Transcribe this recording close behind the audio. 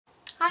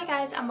Hi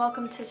guys and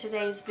welcome to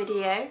today's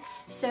video.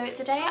 So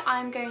today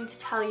I'm going to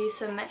tell you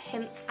some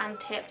hints and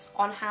tips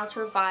on how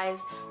to revise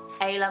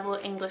A-level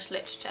English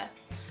literature.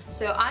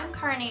 So I'm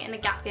currently in a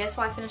gap year,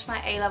 so I finished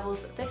my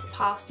A-levels this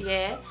past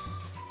year,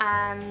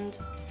 and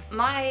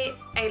my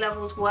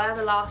A-levels were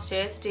the last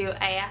year to do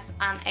AS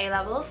and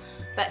A-level,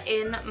 but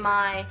in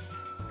my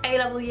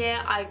A-level year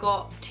I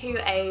got 2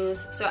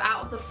 A's, so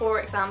out of the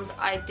 4 exams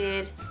I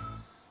did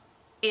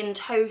in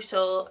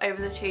total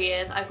over the 2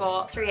 years I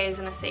got 3 A's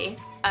and a C.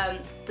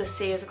 The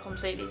C is a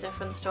completely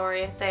different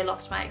story. They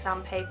lost my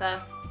exam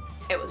paper.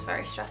 It was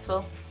very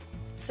stressful.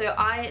 So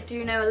I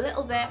do know a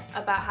little bit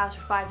about how to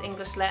revise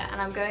English Lit,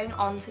 and I'm going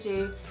on to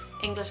do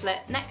English Lit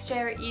next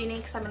year at uni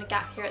because I'm in a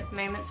gap year at the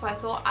moment, so I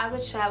thought I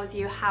would share with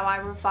you how I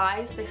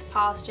revised this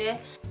past year.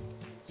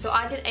 So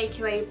I did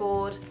AQA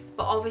board,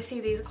 but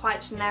obviously these are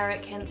quite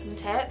generic hints and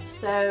tips,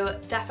 so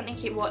definitely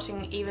keep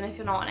watching even if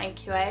you're not an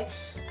AQA,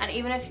 and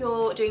even if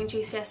you're doing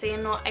GCSE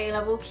and not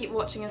A-level, keep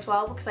watching as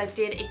well, because I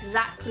did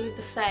exactly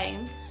the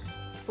same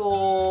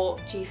for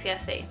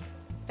GCSE,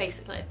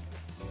 basically.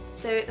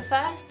 So the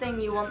first thing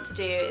you want to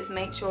do is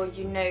make sure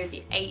you know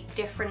the 8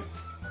 different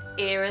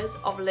eras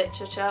of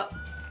literature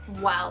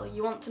well.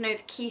 You want to know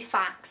the key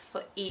facts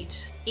for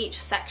each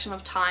section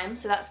of time,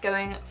 so that's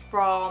going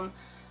from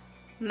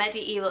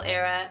medieval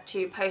era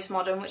to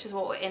postmodern, which is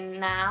what we're in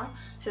now.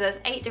 So there's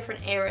 8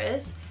 different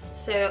eras.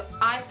 So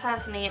I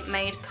personally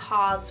made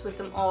cards with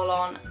them all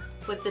on,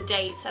 with the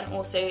dates and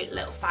also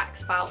little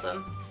facts about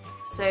them.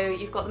 So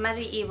you've got the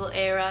medieval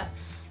era,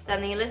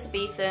 then the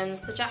Elizabethans,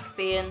 the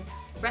Jacobean,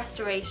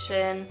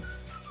 Restoration,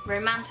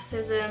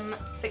 Romanticism,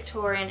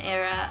 Victorian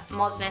era,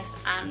 Modernist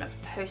and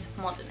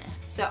Postmodernist.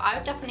 So I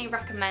would definitely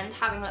recommend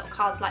having little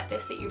cards like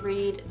this that you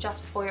read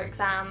just before your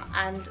exam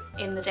and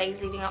in the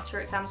days leading up to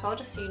your exam as well,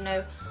 just so you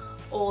know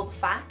all the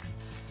facts.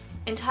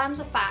 In terms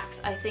of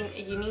facts, I think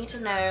you need to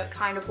know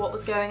kind of what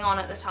was going on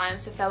at the time,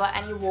 so if there were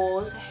any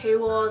wars, who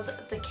was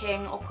the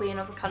king or queen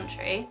of the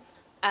country.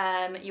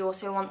 You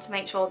also want to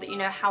make sure that you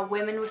know how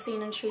women were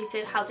seen and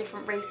treated, how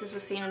different races were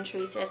seen and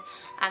treated,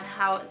 and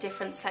how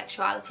different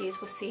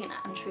sexualities were seen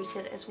and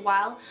treated as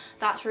well.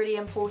 That's really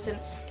important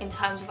in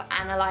terms of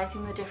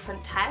analysing the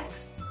different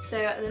texts.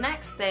 So the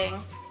next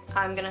thing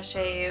I'm going to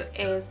show you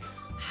is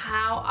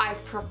how I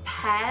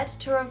prepared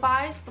to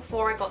revise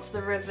before I got to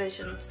the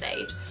revision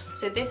stage.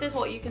 So this is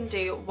what you can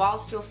do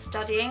whilst you're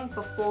studying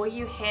before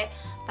you hit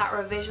that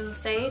revision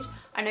stage.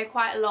 I know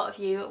quite a lot of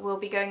you will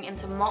be going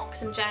into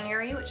mocks in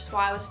January, which is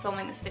why I was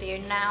filming this video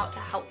now, to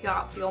help you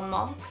out for your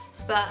mocks.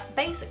 But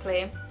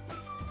basically,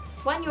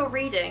 when you are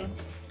reading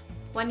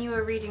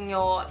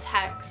your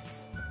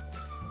texts,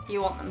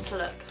 you want them to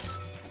look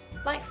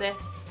like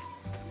this.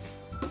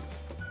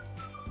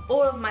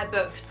 All of my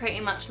books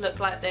pretty much look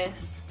like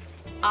this.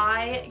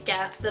 I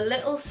get the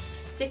little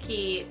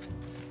sticky,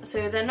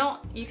 so they're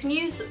not, you can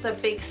use the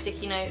big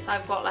sticky notes.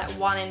 I've got like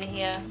one in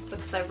here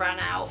because I ran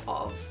out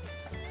of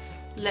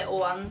little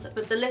ones,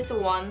 but the little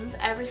ones,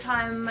 every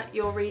time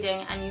you're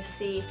reading and you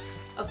see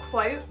a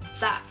quote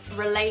that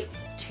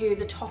relates to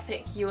the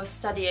topic you are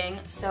studying,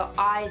 so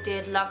I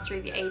did Love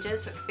Through the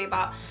Ages, so it could be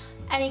about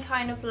any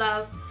kind of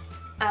love,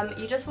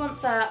 you just want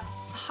to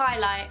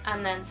highlight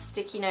and then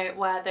sticky note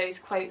where those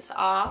quotes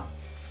are.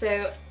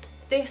 So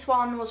this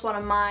one was one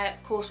of my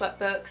coursework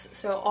books,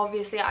 so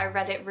obviously I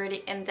read it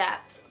really in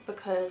depth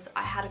because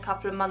I had a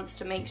couple of months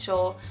to make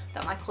sure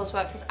that my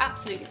coursework was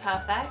absolutely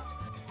perfect.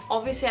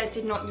 Obviously I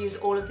did not use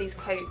all of these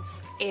quotes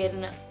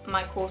in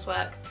my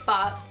coursework,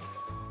 but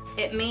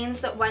it means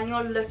that when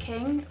you're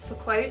looking for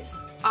quotes,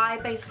 I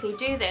basically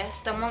do this,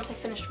 then once I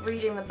finished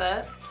reading the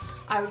book,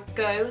 I would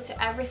go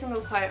to every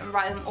single quote and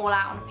write them all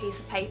out on a piece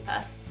of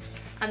paper.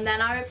 And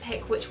then I would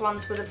pick which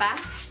ones were the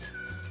best,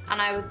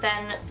 and I would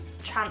then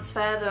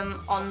transfer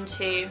them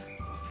onto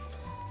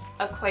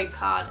a quote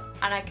card.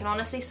 And I can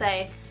honestly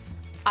say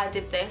I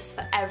did this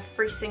for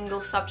every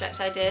single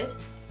subject I did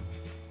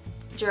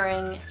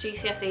during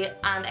GCSE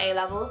and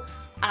A-level,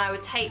 and I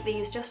would take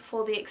these just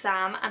before the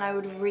exam and I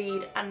would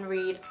read and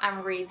read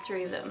and read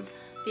through them.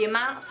 The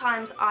amount of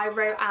times I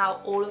wrote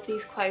out all of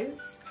these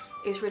quotes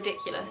is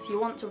ridiculous. You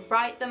want to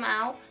write them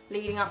out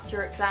leading up to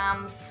your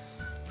exams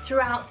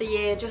throughout the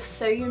year, just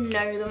so you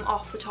know them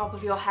off the top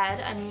of your head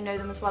and you know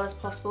them as well as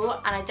possible.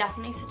 And I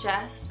definitely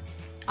suggest,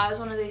 I was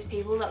one of those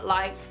people that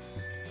liked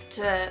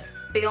to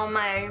be on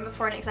my own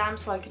before an exam,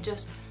 so I could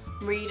just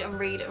read and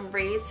read and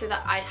read so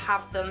that I'd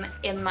have them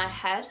in my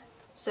head.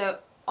 So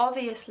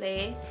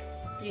obviously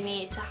you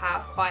need to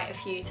have quite a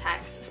few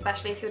texts,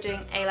 especially if you're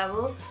doing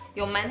A-level.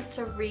 You're meant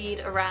to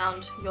read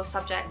around your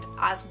subject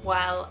as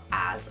well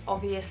as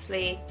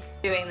obviously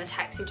doing the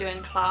text you do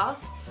in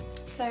class.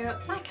 So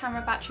my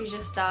camera battery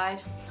just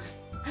died.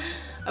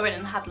 I went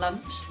and had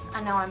lunch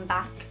and now I'm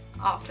back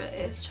after it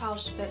is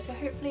charged a bit, so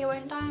hopefully it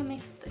won't die on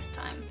me this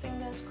time,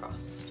 fingers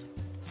crossed.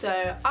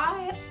 So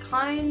I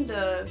kind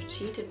of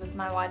cheated with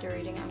my wider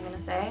reading, I'm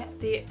gonna say.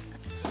 The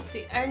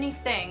only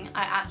thing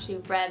I actually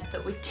read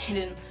that we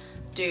didn't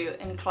do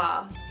in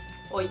class,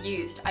 or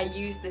I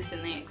used this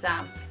in the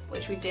exam,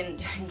 which we didn't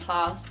do in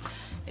class,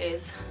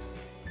 is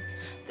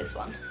this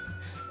one.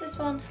 this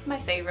one, my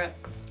favourite.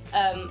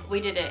 We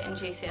did it in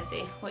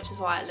GCSE, which is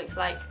why it looks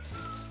like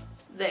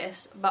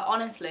this, but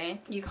honestly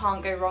you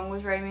can't go wrong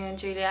with Romeo and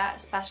Juliet,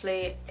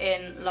 especially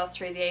in Love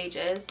Through the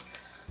Ages.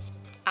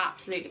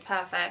 Absolutely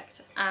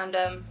perfect. And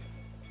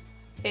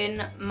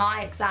in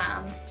my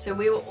exam, so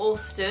we were all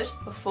stood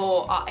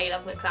before our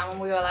A-level exam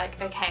and we were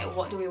like, okay,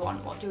 what do we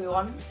want, what do we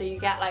want? So you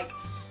get like,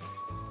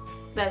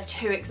 there's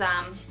 2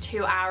 exams,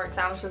 2-hour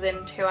exams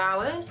within 2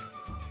 hours.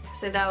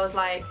 So there was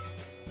like,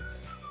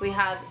 we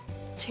had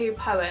 2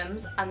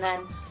 poems and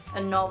then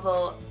a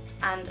novel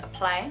and a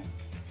play.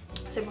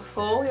 So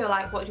before we were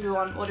like, what do we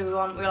want, what do we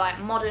want? We were like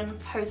modern,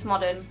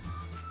 postmodern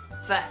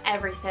for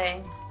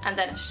everything, and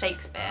then a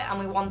Shakespeare, and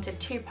we wanted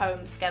 2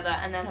 poems together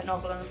and then a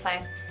novel and a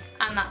play,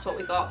 and that's what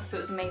we got, so it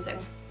was amazing.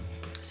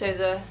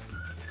 So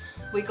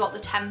we got The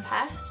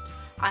Tempest,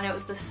 and it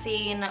was the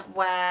scene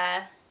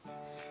where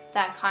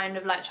they're kind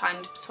of like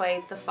trying to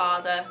persuade the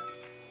father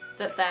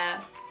that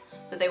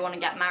they want to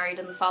get married,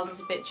 and the father's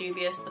a bit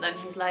dubious, but then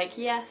he's like,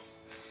 yes.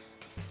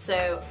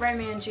 So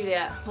Romeo and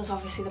Juliet was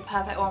obviously the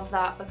perfect one for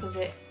that, because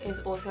it is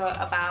also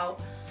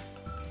about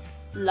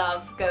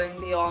love going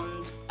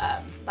beyond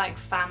like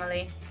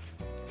family,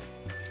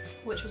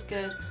 which was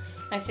good.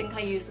 And I think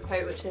I used the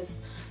quote, which is,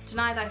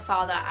 deny thy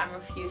father and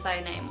refuse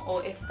thy name,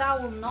 or if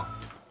thou will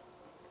not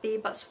be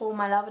but sworn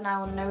my love, and I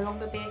will no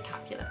longer be a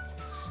Capulet.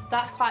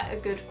 That's quite a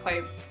good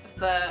quote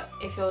for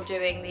if you're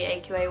doing the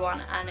AQA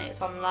one and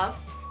it's on love.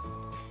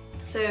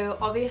 So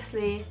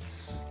obviously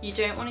you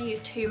don't want to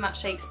use too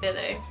much Shakespeare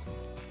though,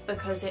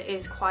 because it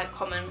is quite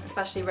common,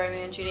 especially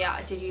Romeo and Juliet.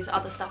 I did use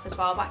other stuff as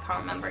well, but I can't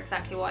remember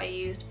exactly what I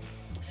used.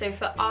 So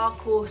for our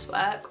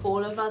coursework,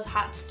 all of us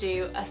had to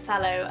do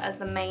Othello as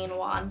the main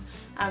one,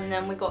 and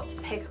then we got to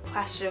pick a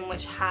question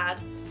which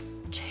had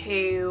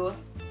 2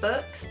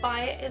 books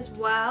by it as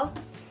well.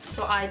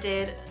 So I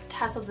did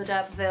Tess of the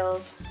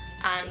D'Urbervilles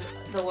and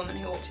The Woman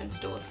Who Walked Into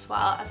Doors as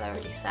well, as I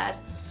already said.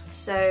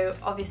 So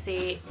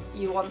obviously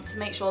you want to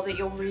make sure that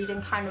you're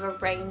reading kind of a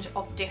range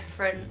of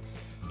different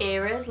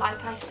eras.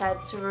 Like I said,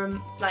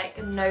 to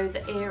know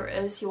the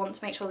eras, you want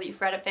to make sure that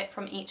you've read a bit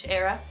from each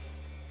era.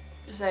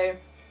 So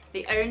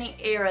the only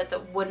era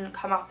that wouldn't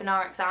come up in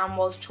our exam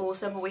was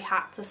Chaucer, but we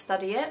had to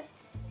study it.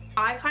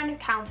 I kind of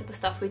counted the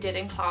stuff we did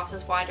in class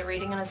as wider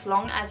reading, and as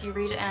long as you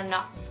read it in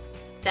enough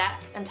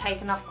depth and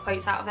take enough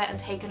quotes out of it and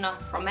take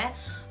enough from it,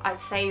 I'd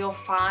say you're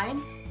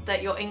fine.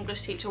 That your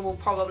English teacher will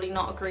probably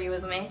not agree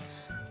with me,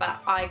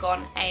 but I got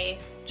an A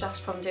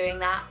just from doing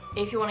that.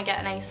 If you want to get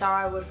an A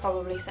star, I would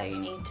probably say you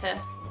need to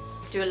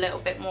do a little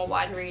bit more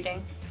wider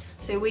reading.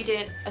 So we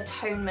did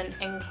Atonement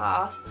in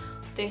class.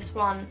 This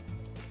one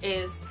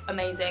is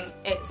amazing.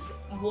 It's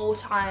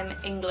wartime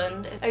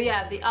England. Oh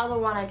yeah, the other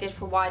one I did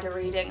for wider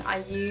reading,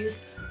 I used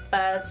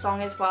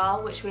Birdsong as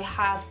well, which we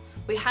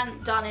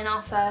hadn't done in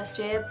our first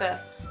year,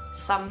 but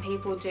some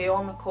people do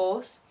on the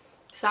course.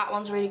 So that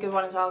one's a really good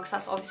one as well, because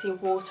that's obviously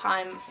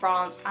wartime,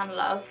 France and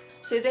love.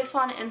 So this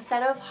one,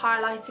 instead of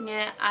highlighting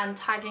it and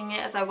tagging it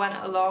as I went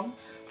along,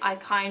 I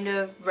kind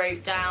of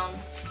wrote down,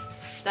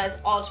 there's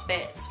odd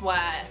bits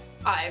where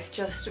I've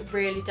just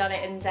really done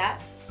it in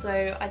depth.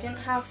 So I didn't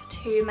have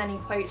too many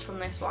quotes from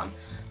this one,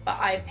 but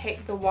I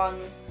picked the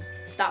ones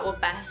that were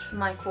best for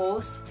my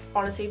course.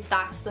 Honestly,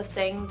 that's the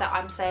thing that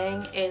I'm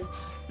saying, is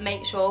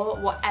make sure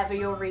whatever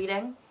you're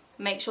reading,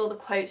 make sure the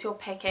quotes you're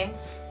picking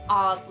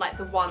are like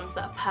the ones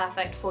that are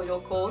perfect for your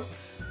course.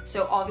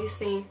 So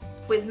obviously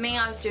with me,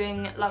 I was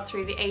doing Love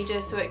Through the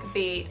Ages, so it could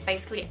be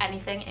basically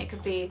anything. It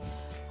could be,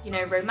 you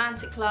know,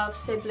 romantic love,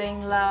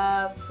 sibling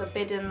love,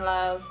 forbidden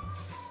love,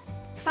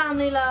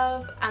 family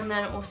love, and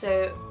then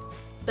also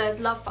there's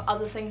love for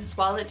other things as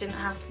well. It didn't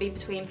have to be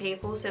between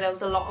people, so there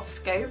was a lot of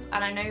scope,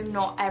 and I know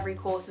not every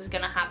course is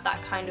going to have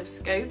that kind of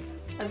scope.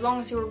 As long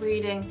as you're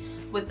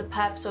reading with the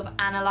purpose of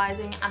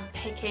analysing and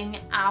picking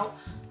out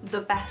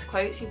the best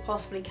quotes you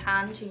possibly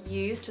can to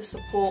use to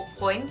support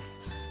points,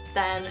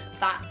 then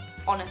that's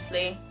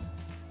honestly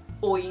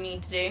all you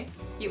need to do.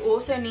 You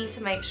also need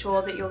to make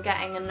sure that you're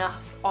getting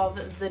enough of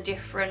the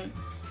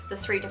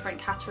 3 different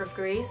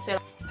categories, so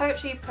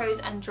poetry, prose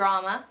and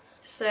drama.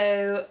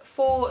 So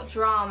for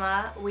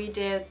drama, we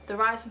did The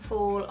Rise and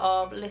Fall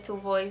of Little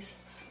Voice,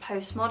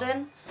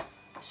 postmodern,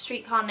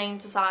 Streetcar Named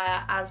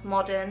Desire as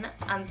modern,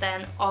 and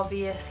then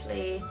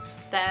obviously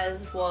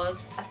theirs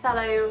was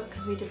Othello,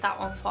 because we did that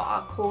one for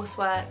our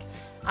coursework,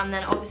 and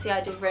then obviously I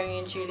did Romeo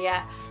and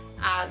Juliet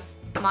as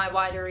my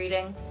wider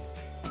reading.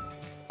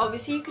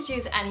 Obviously you could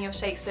use any of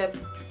Shakespeare's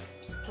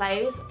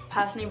plays.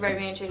 Personally,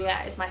 Romeo and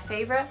Juliet is my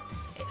favourite.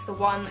 It's the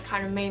one that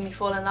kind of made me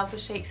fall in love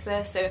with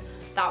Shakespeare, so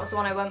that was the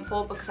one I went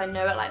for because I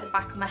know it like the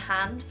back of my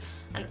hand.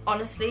 And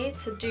honestly,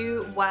 to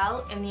do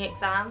well in the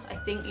exams, I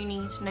think you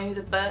need to know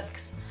the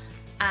books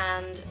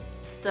and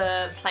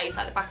the plays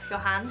like the back of your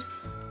hand.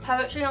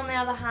 Poetry, on the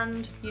other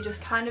hand, you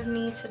just kind of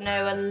need to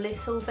know a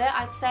little bit,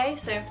 I'd say.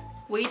 So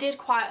we did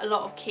quite a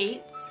lot of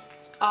Keats.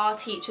 Our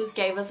teachers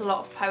gave us a lot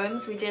of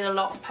poems. We did a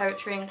lot of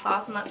poetry in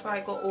class, and that's where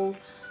I got all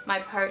my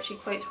poetry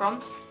quotes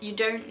from. You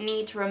don't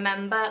need to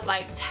remember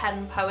like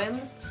 10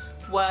 poems.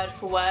 word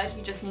for word,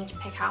 you just need to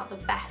pick out the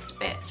best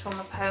bits from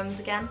the poems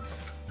again.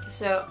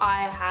 So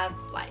I have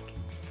like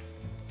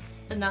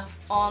enough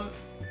on,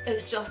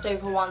 it's just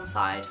over one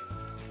side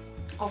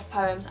of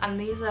poems, and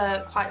these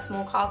are quite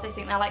small cards. I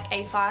think they're like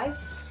A5.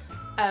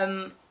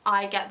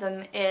 I get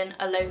them in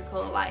a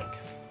local, like,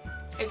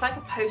 it's like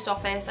a post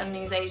office and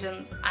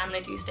newsagents, and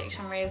they do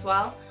stationery as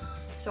well,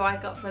 so I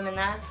got them in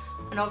there.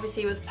 And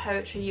obviously with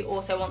poetry you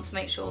also want to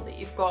make sure that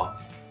you've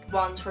got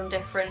ones from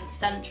different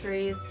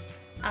centuries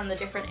and the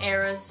different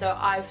eras. So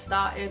I've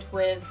started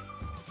with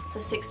the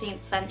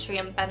 16th century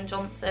and Ben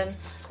Jonson,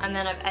 and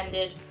then I've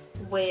ended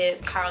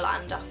with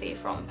Caroline Duffy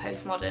from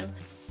postmodern.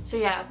 So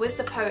yeah, with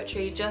the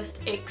poetry,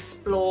 just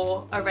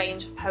explore a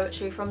range of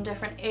poetry from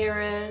different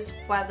eras,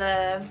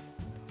 whether,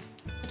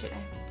 I don't know,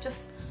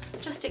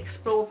 just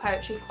explore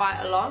poetry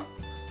quite a lot.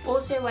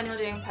 Also, when you're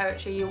doing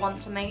poetry, you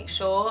want to make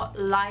sure,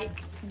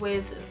 like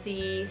with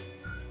the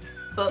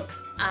books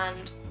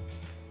and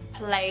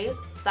plays,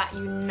 that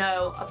you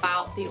know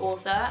about the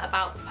author,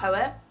 about the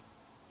poet,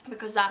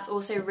 because that's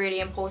also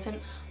really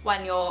important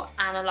when you're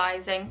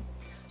analysing.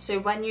 So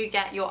when you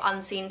get your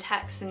unseen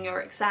text in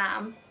your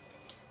exam,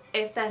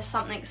 if there's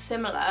something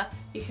similar,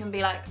 you can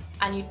be like,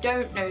 and you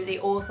don't know the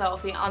author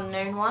of the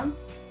unknown one,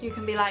 you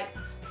can be like,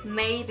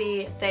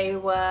 maybe they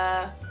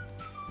were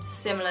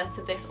similar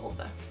to this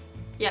author.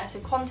 Yeah,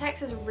 so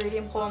context is a really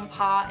important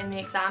part in the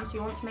exam, so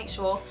you want to make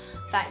sure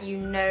that you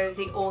know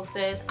the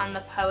authors and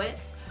the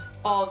poets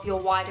of your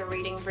wider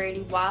reading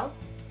really well,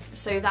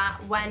 so that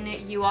when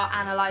you are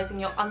analysing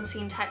your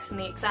unseen text in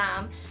the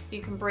exam,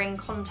 you can bring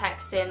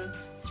context in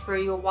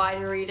through your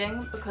wider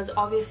reading, because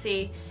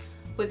obviously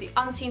with the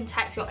unseen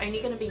text you're only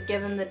going to be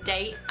given the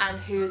date and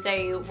who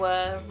they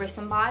were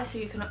written by, so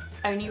you can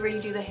only really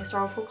do the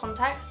historical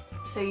context.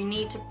 So you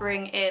need to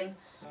bring in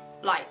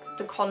like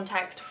the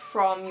context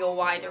from your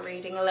wider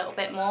reading a little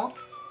bit more.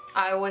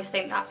 I always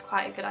think that's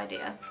quite a good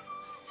idea.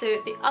 So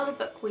the other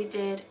book we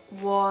did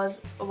was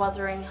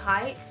Wuthering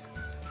Heights,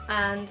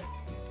 and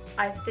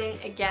I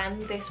think again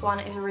this one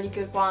is a really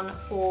good one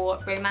for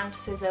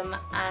Romanticism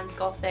and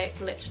Gothic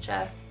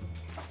literature.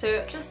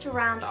 So just to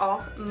round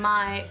off,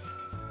 my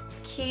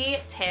key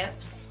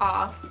tips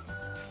are: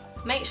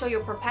 make sure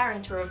you're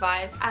preparing to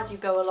revise as you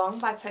go along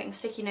by putting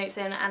sticky notes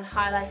in and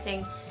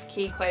highlighting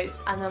key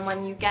quotes, and then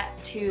when you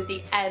get to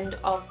the end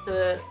of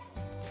the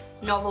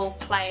novel,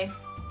 play,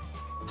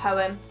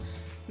 poem,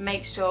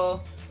 make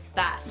sure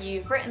that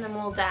you've written them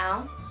all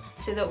down,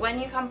 so that when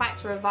you come back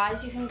to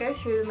revise you can go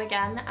through them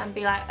again and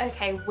be like,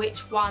 okay,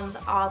 which ones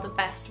are the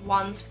best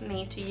ones for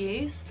me to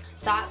use?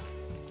 So that's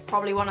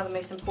probably one of the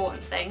most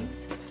important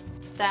things.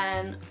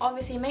 Then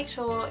obviously make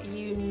sure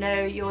you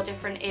know your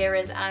different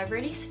eras, and I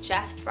really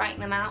suggest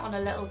writing them out on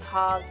a little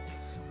card,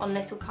 on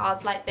little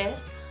cards like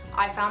this.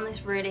 I found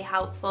this really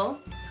helpful.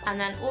 And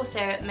then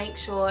also make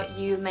sure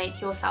you make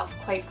yourself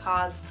quote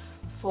cards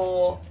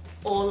for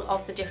all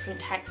of the different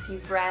texts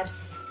you've read.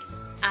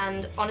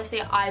 And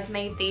honestly, I've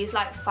made these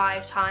like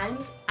 5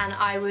 times, and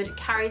I would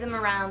carry them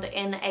around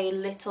in a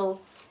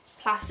little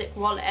plastic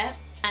wallet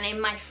and in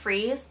my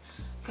freeze,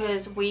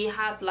 because we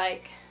had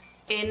like,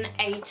 in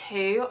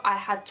A2 I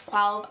had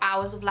 12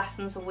 hours of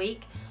lessons a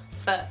week,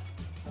 but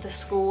the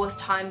school was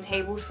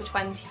timetabled for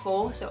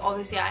 24, so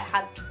obviously I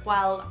had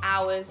 12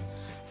 hours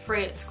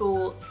free at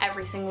school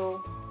every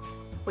single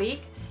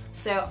week.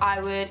 So I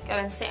would go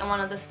and sit in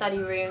one of the study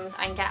rooms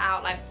and get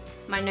out like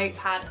my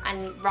notepad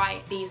and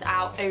write these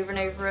out over and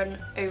over and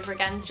over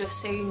again,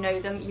 just so you know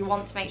them. You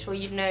want to make sure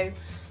you know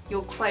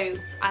your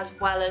quotes as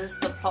well as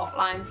the plot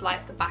lines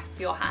like the back of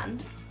your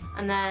hand.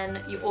 And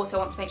then you also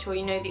want to make sure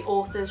you know the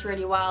authors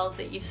really well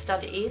that you've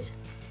studied.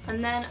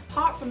 And then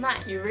apart from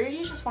that, you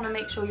really just want to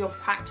make sure you're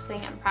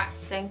practicing and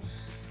practicing,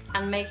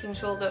 and making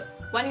sure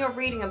that when you're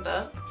reading a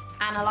book,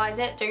 analyse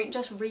it. Don't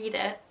just read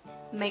it,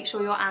 make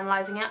sure you're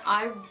analysing it.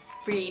 I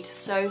read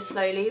so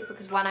slowly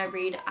because when I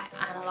read I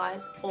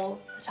analyse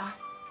all the time.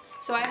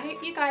 So I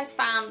hope you guys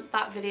found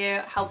that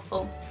video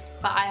helpful,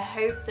 but I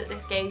hope that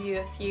this gave you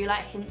a few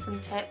like hints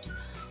and tips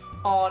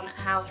on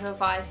how to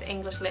revise for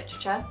English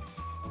literature.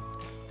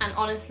 And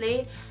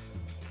honestly,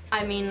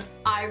 I mean,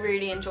 I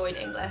really enjoyed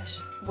English,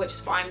 which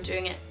is why I'm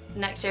doing it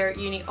next year at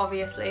uni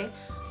obviously,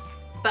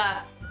 but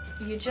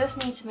you just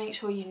need to make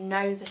sure you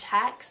know the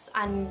text,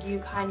 and you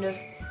kind of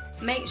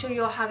make sure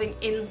you're having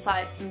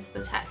insights into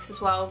the text as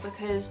well,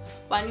 because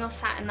when you're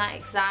sat in that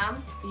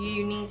exam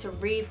you need to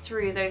read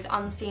through those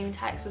unseen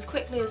texts as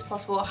quickly as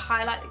possible,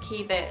 highlight the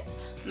key bits,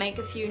 make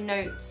a few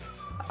notes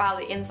about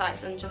the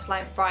insights, and just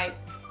like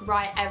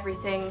write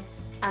everything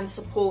and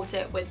support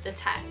it with the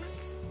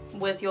texts,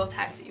 with your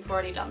text that you've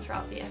already done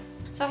throughout the year.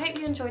 So I hope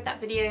you enjoyed that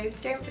video.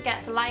 Don't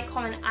forget to like,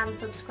 comment and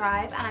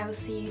subscribe, and I will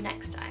see you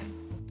next time.